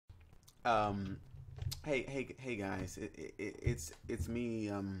Um, hey guys! It's me.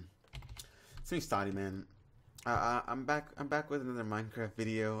 It's me, Stotteyman. I'm back with another Minecraft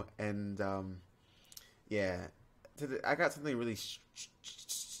video, and yeah, I got something really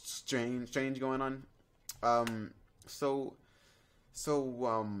strange going on. Um, so so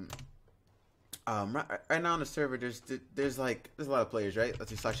right now on the server, there's a lot of players, right? Let's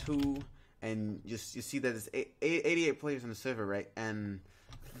see, slash who, and you see that there's 88 players on the server, right? And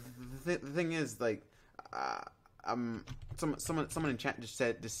the thing is, like, uh, someone in chat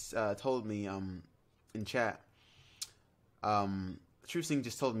just told me in chat, Trusing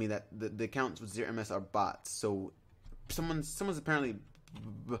just told me that the accounts with 0ms are bots. So someone's apparently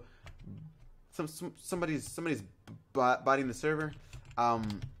b- somebody's botting the server.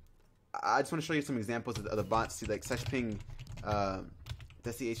 Um, I just want to show you some examples of the bots. See, like slash ping,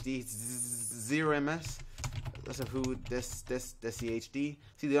 that's the HD 0ms. That's a who that's the HD.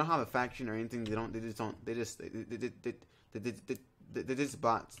 See, they don't have a faction or anything. They don't. They just don't. They're just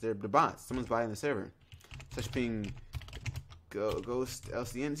bots. They're bots. Someone's buying the server. Such ping Ghost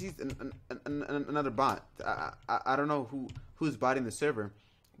LCN. See, another bot. I don't know who's botting the server,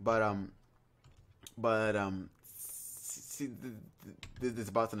 but see,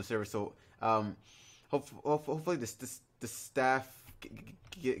 there's bots on the server. So hopefully the staff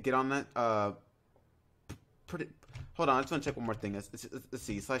get on that. Pretty. Hold on, I just want to check one more thing. Let's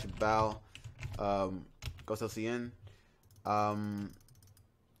see. Slash Bal, Ghost LCN,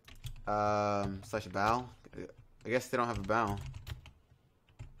 slash Bal. I guess they don't have a Bal.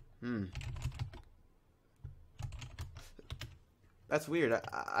 That's weird.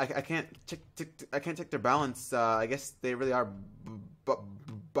 I can't check their balance. I guess they really are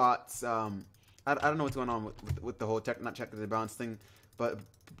bots. I don't know what's going on with the whole not checking the balance thing, but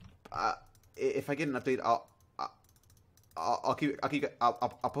if I get an update, I'll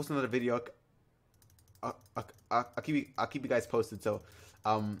post another video. I'll keep you guys posted. So,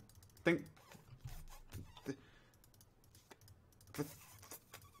 think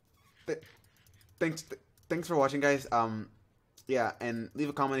thanks for watching, guys. Yeah, and leave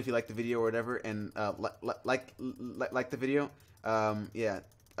a comment if you like the video or whatever, and like the video. Yeah,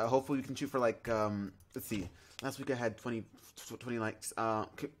 hopefully we can shoot for like let's see. Last week I had 20 likes.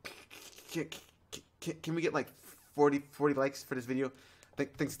 Can we get like 40 likes for this video?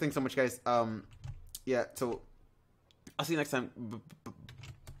 Thanks so much, guys. Yeah, so I'll see you next time.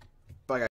 Bye, guys.